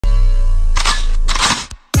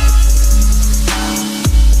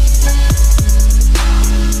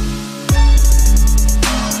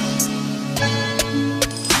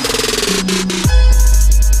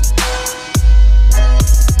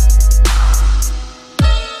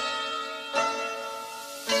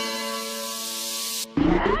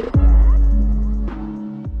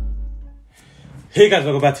Hey guys,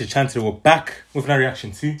 welcome back to the channel. We're back with another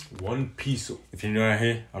reaction to One Piece. If you're new right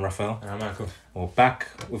here, I'm Raphael. And I'm Michael. We're back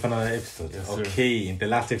with another episode. Yes, okay, in the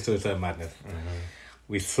last episode of Madness,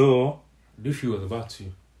 we saw Luffy was about to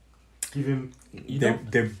give him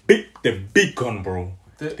the big gun, bro.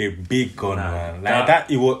 The big gun, man. Like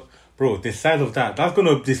that, it was, bro. The size of that's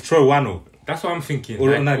gonna destroy Wano. That's what I'm thinking.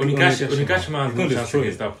 Or like, Onigashima has no chance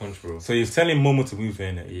against that punch, bro. So he's telling Momo to move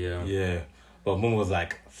in it. Yeah. But Momo was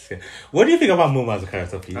like, what do you think about Momo as a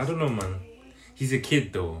character, please? I don't know, man. He's a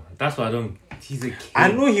kid, though. That's why I don't. He's a kid.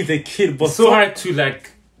 I know he's a kid, but it's so hard to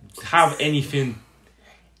like have any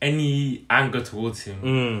anger towards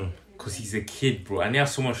him because he's a kid, bro, and he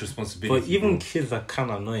has so much responsibility. But even bro. Kids are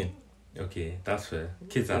kind of annoying. Okay, that's fair.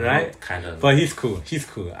 Kids are right, kind of. But he's cool. He's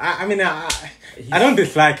cool. I mean, I don't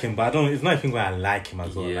dislike him, but I don't. It's not a thing where I like him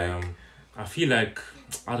as well. Yeah, like, I feel like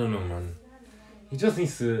I don't know, man. He just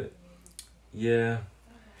needs to. Yeah,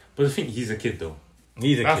 but I think he's a kid though.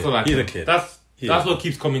 He's a kid. That's what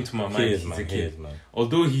keeps coming to my mind. He's a kid. Man.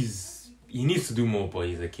 Although he needs to do more, but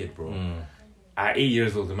he's a kid, bro. At 8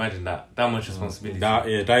 years old, imagine that much responsibility.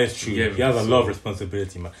 That is true. He has a lot of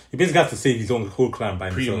responsibility, man. He basically has to save his own whole clan by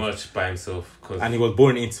himself. Pretty much by himself. And he was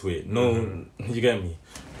born into it. No, you get me.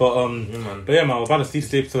 But yeah, man, we're about to see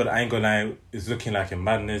this episode. I ain't gonna lie, it's looking like a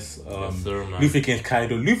madness. Luffy against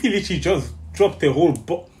Kaido. Luffy literally just dropped the whole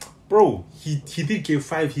bro. He did get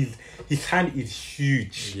 5. His hand is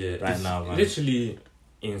huge right now, man. Literally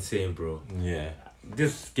insane, bro. Yeah.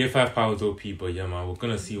 This Get 5 power is OP, but yeah, man, we're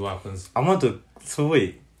gonna see what happens. I want to. So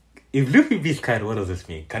wait, if Luffy beats Kaido, what does this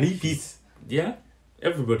mean? Can he beat? Yeah,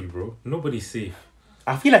 everybody, bro. Nobody's safe.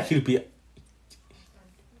 I feel like he'll be.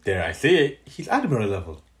 Dare I say it? He's Admiral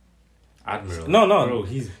level. Admiral. No, bro.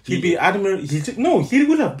 He'd be Admiral. He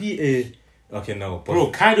would have be a. Okay, no, but,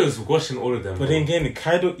 bro. Kaido's watching all of them. But then again,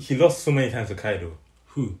 Kaido, he lost so many times to Kaido.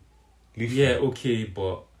 Who? Luffy. Yeah, okay,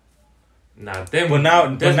 but. Nah, But now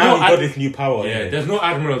he got this new power. Yeah, there's no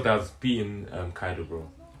Admiral that's beating Kaido, bro.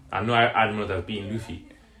 I know Admiral that's beating Luffy.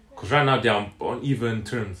 Because right now they're on even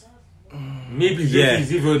terms. Maybe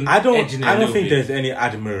Luffy's even I don't think there's any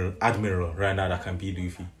Admiral right now that can beat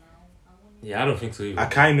Luffy. Yeah, I don't think so either.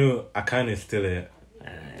 Akainu is still a...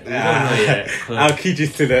 we don't know yet.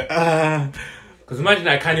 Aokiji's still a... Because imagine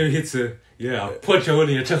Akainu hits a... Yeah, I'll punch a hole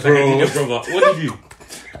in your chest like I did your brother. What do you do?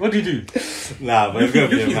 What do you do? Nah, but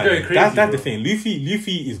Luffy's going crazy. That's the thing.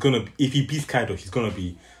 Luffy is gonna, if he beats Kaido, he's gonna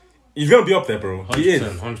be up there, bro. 100%, He is.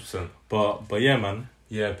 100%. But yeah, man.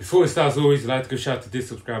 Yeah, before we start, as always, I'd like to give a shout out to this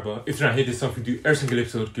subscriber. If you're not here, this stuff we do every single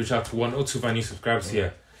episode. Give a shout out to 1 or 2 of our new subscribers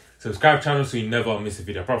here. Subscribe channel so you never miss a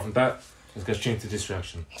video. Apart from that, let's get straight into this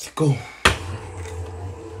reaction. Let's go.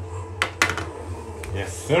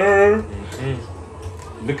 Yes, sir.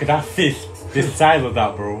 Look at that fist. The size of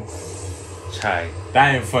that, bro. Chai.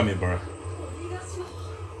 That ain't funny, bro.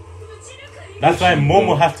 That's why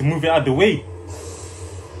Momo has to move it out of the way.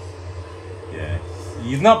 Yeah.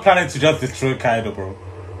 He's not planning to just destroy Kaido, bro.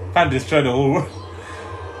 Planning to destroy the whole world.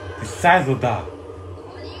 The size of that.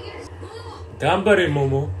 Gambare,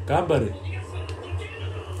 Momo. Gambare.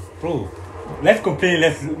 Bro, less complaining,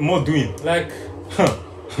 less more doing. Like,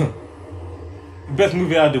 best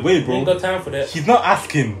move it out of the way, bro. Ain't got time for that. He's not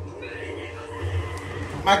asking.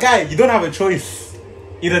 My guy, you don't have a choice.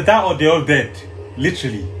 Either that or they're all dead.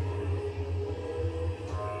 Literally.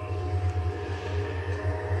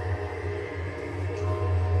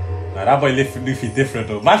 Nah, that boy Luffy different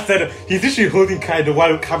though. Man said he's literally holding Kaido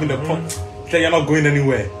while having a pump. He said, you're not going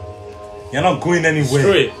anywhere. You're not going anywhere.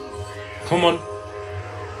 Straight. Come on.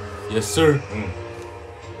 Yes, sir.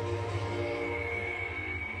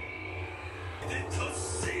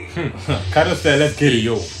 Kaido said, let's get it,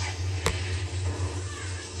 yo.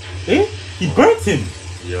 Eh? He burnt him.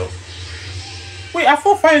 Yo. Wait, I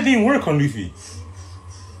thought fire didn't work on Luffy.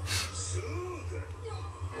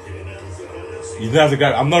 You know, as a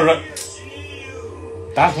guy, I'm not right.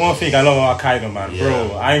 That's one thing I love about Kaido, man. Yeah.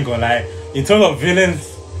 Bro, I ain't gonna lie. In terms of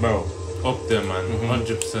villains, bro. Up there, man.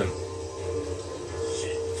 100%.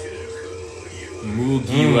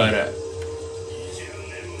 Mugiwara.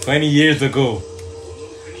 20 years ago,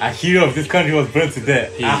 a hero of this country was burnt to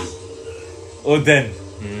death. Oden.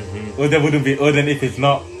 Oden wouldn't be Oden if it's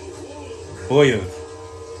not boiled.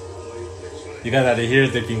 You guys are the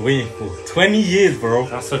heroes they've been waiting for. 20 years, bro.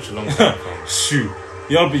 That's such a long time. Shoot.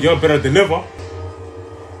 Y'all better deliver.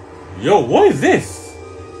 Yo, what is this?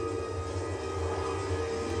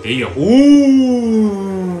 Damn.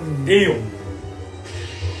 Ooh. Damn.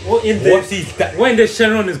 What in the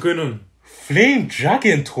Shenron is going on? Flame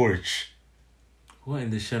Dragon Torch. What in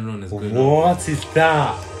the Shenron is going on? What is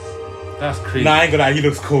that? That's crazy. Nah, I ain't gonna lie, he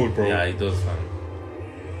looks cold, bro. Yeah, he does, man.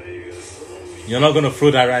 You're not gonna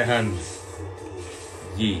throw that right hand.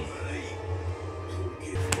 Yeah.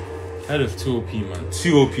 Kaido's too OP, man.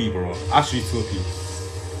 Too OP, bro. Actually, too OP.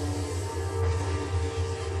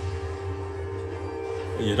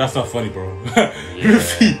 Yeah, that's not funny, bro.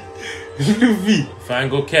 Luffy. If I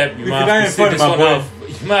ain't go cap, you might have to sit this one out.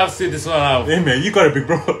 You might have to sit this one out. Hey, man, you got a big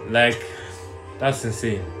bro. Like, that's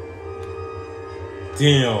insane.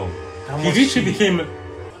 Damn. He literally became...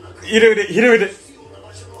 Hit it with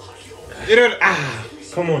it. Ah.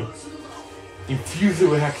 Come on. Infuse it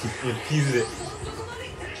with Haki. Infuse it.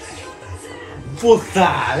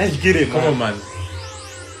 Puta. Let's get it, man. Come on, man.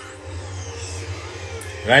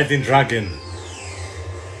 Riding Dragon.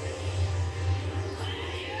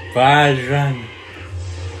 Bad run.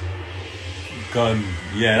 Gun.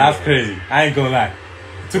 Yeah, that's crazy. I ain't gonna lie.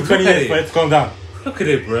 It took 20 years for it to come down. Look at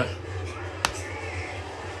it, bro.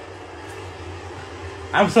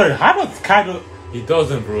 I'm sorry, how does Kaido... He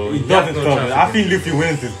doesn't, bro. He doesn't stop it. I think Luffy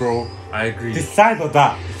wins this, bro. I agree. The size of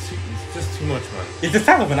that. It's just too much, man. It's the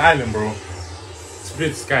size of an island, bro.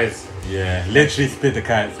 Split skies. Yeah, literally split the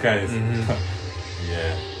skies.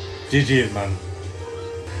 Yeah. GG's, man.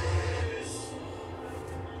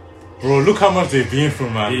 Bro, look how much they've been through,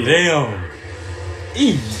 man. Yeah. Damn.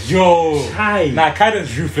 Yo. Chai. Nah,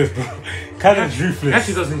 Kaido's ruthless, bro. Kaido's ruthless.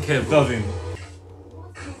 Actually doesn't care, bro. Doesn't.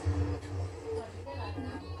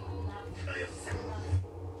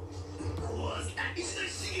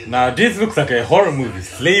 Now, this looks like a horror movie.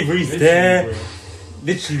 Slavery's there. Bro.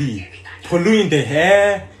 Literally. Polluting the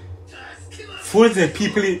hair. Forcing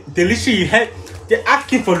people. They literally they're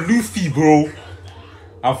asking for Luffy, bro.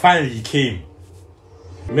 And finally he came.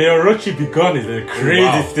 May Orochi be gone is a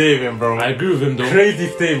crazy statement, bro. I agree with him, though. Crazy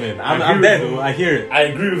statement. I'm there, though. I hear it. I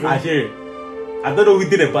agree with him. I hear it. I don't know who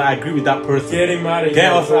did it, but I agree with that person. Get him out of here.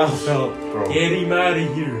 Get us out of help, bro. Get him out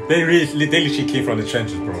of here. They literally came from the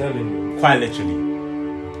trenches, bro. I'm telling you. Quite literally.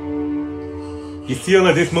 You see all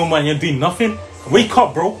of this moment and you're doing nothing? Wake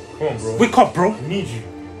up, bro. Come on, bro. Wake up, bro. I need you.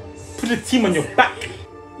 Put the team on your back.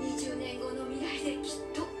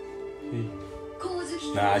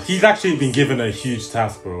 Nah, he's actually been given a huge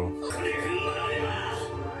task, bro.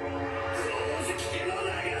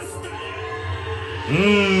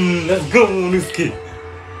 Let's go, Luffy.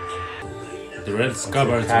 The red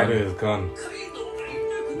scabbard is gone.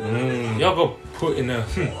 Y'all got put in a...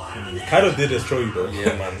 Kaido did destroy you, though.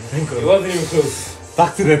 Yeah, man. It wasn't even close.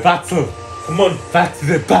 Back to the battle. Come on. Back to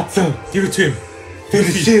the battle. Give it to him.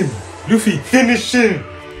 Finish him. Luffy. Finish him.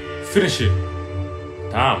 Finish it.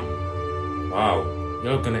 Damn. Wow.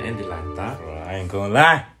 You're gonna end it like that? Bro, I ain't gonna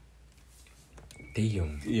lie.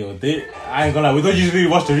 Damn. Yo, I ain't gonna lie. We don't usually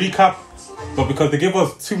watch the recap, but because they gave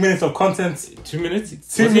us 2 minutes of content. 2 minutes?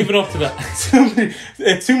 Wasn't even up to that.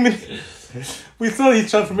 2 minutes. We saw his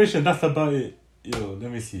transformation. That's about it. Yo, let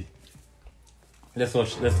me see. Let's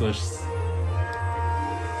watch.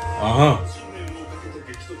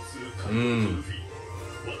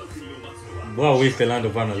 What awaits the land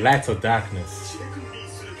of honor? Light or darkness?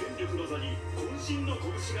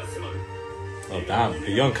 Oh damn,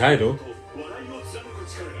 the young Kaido.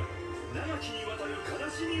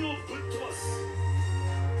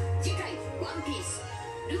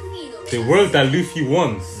 The world that Luffy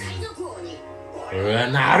wants.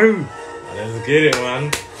 Naru. Let's get it,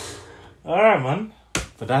 man. Alright, man.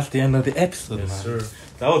 But that's the end of the episode, man. Sir.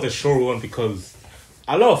 That was a short one because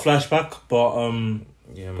a lot of flashback, but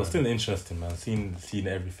yeah, but still interesting, man. Seeing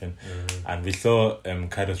everything, and we saw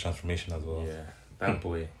Kaido's transformation as well. Yeah, that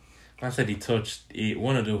boy. Man said he touched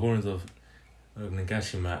one of the horns of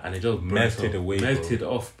Nagashi, man, and it just melted away, melted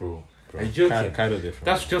off, bro. Are you joking? Kaido different.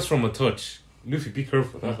 That's just from a touch. Luffy, be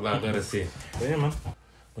careful. That's what I gotta say. But yeah, man.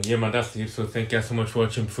 But yeah, man, that's the episode. Thank you guys so much for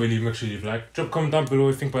watching. Before you leave, make sure you like, drop a comment down below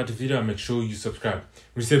what you think about the video, and make sure you subscribe.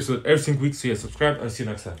 We release episode every single week, so yeah, subscribe and see you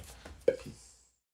next time. Peace.